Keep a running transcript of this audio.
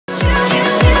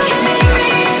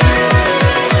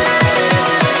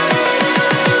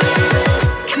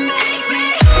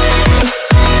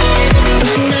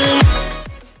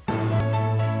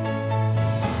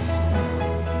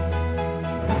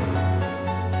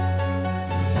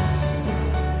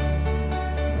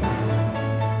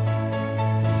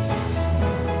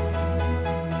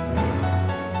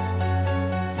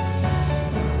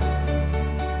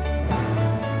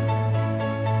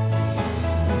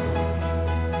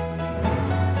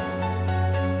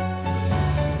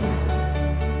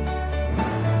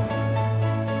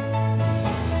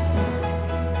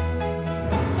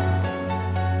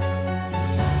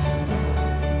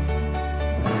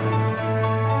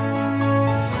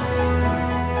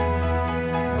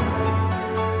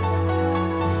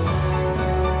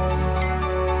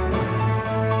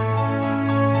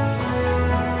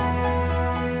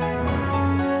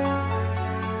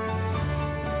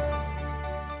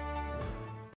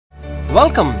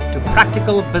Welcome to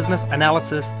Practical Business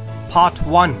Analysis Part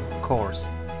 1 course.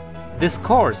 This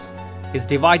course is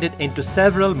divided into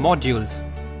several modules,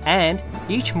 and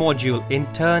each module in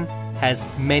turn has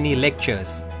many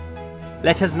lectures.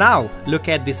 Let us now look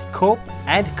at the scope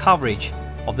and coverage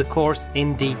of the course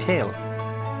in detail.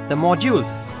 The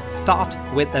modules start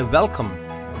with a welcome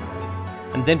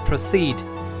and then proceed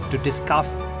to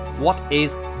discuss what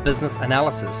is business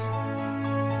analysis.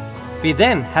 We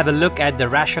then have a look at the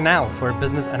rationale for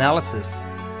business analysis,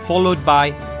 followed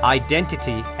by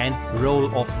identity and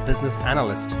role of business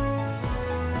analyst.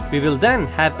 We will then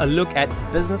have a look at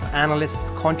business analyst's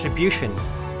contribution.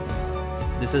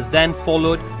 This is then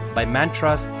followed by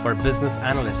mantras for business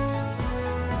analysts.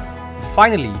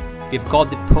 Finally, we've got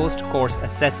the post-course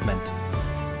assessment.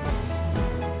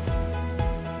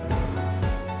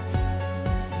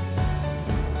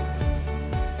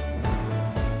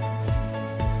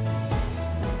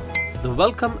 The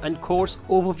Welcome and Course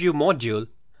Overview module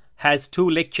has 2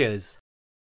 lectures.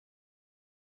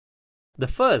 The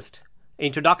first,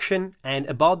 Introduction and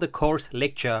About the Course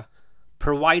lecture,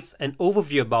 provides an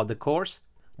overview about the course,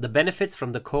 the benefits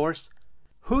from the course,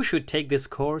 who should take this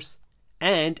course,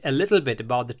 and a little bit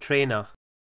about the trainer.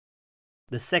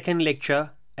 The second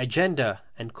lecture, Agenda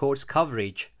and Course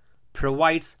Coverage,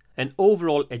 provides an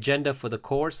overall agenda for the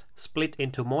course split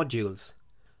into modules.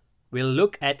 We'll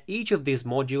look at each of these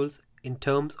modules in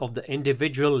terms of the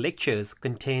individual lectures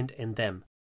contained in them.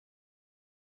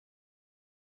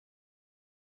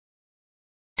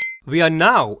 We are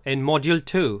now in Module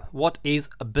 2, What is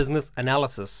a Business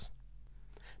Analysis?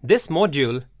 This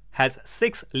module has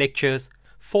 6 lectures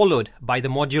followed by the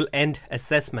module end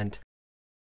assessment.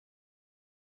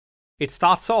 It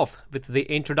starts off with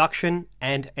the introduction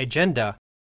and agenda,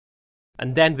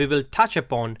 and then we will touch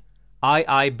upon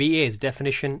IIBA's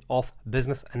definition of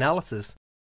business analysis,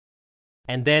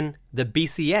 and then the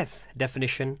BCS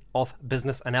definition of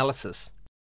business analysis.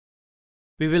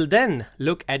 We will then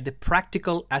look at the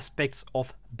practical aspects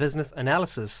of business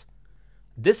analysis.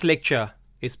 This lecture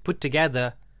is put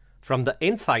together from the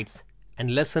insights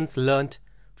and lessons learned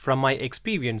from my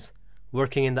experience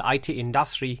working in the IT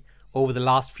industry over the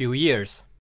last few years.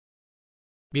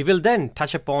 We will then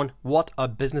touch upon what a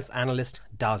business analyst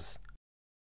does.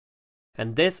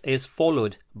 And this is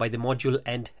followed by the module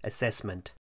end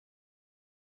assessment.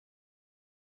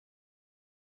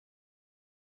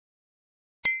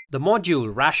 The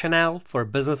module Rationale for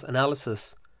Business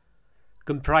Analysis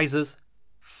comprises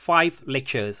 5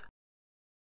 lectures,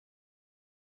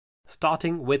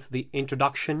 starting with the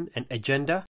introduction and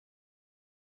agenda.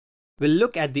 We'll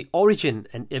look at the origin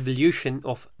and evolution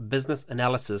of business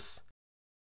analysis.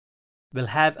 We'll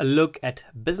have a look at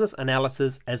business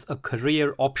analysis as a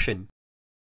career option,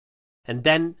 and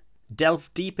then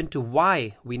delve deep into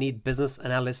why we need business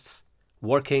analysts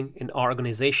working in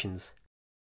organizations.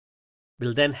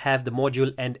 We'll then have the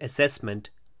module end assessment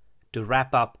to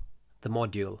wrap up the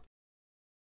module.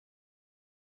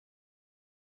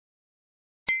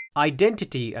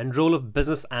 Identity and role of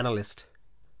business analyst.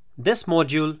 This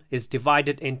module is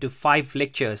divided into 5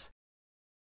 lectures,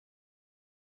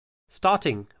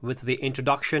 starting with the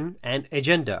introduction and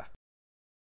agenda.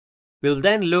 We'll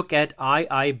then look at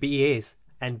IIBA's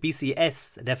and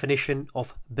BCS definition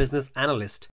of business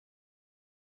analyst.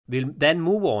 We'll then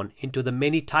move on into the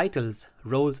many titles,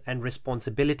 roles and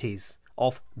responsibilities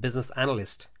of business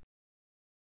analyst.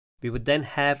 We would then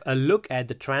have a look at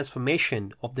the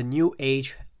transformation of the new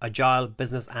age agile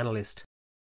business analyst.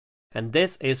 And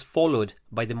this is followed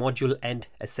by the module end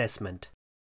assessment.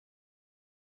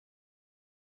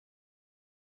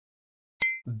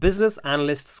 Business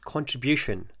analyst's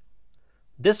contribution.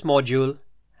 This module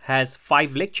has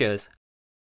 5 lectures,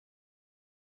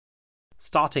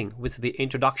 starting with the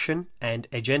introduction and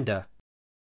agenda.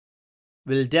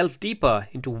 We'll delve deeper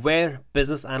into where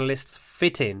business analysts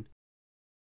fit in,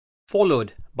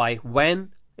 followed by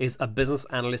when is a business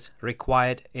analyst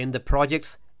required in the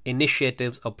projects,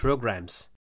 initiatives or programs.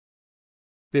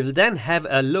 We will then have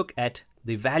a look at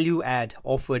the value add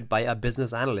offered by a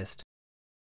business analyst,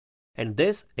 and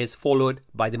this is followed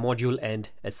by the module end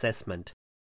assessment.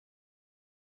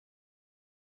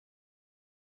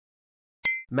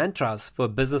 Mantras for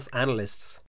business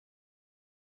analysts.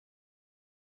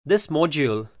 This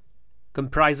module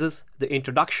comprises the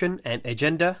introduction and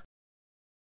agenda.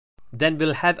 Then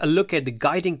we'll have a look at the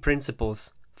guiding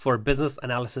principles for business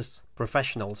analysis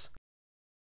professionals.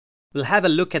 We'll have a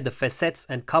look at the facets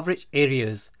and coverage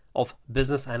areas of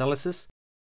business analysis,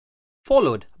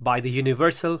 followed by the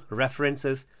universal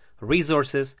references,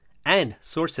 resources, and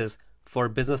sources for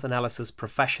business analysis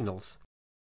professionals.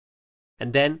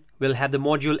 And then we'll have the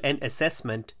module end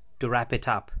assessment to wrap it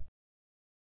up.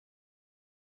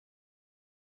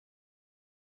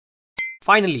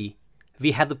 Finally,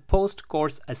 we have the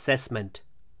post-course assessment.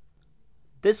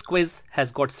 This quiz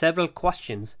has got several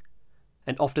questions,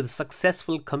 and after the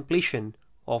successful completion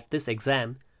of this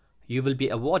exam, you will be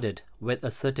awarded with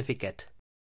a certificate.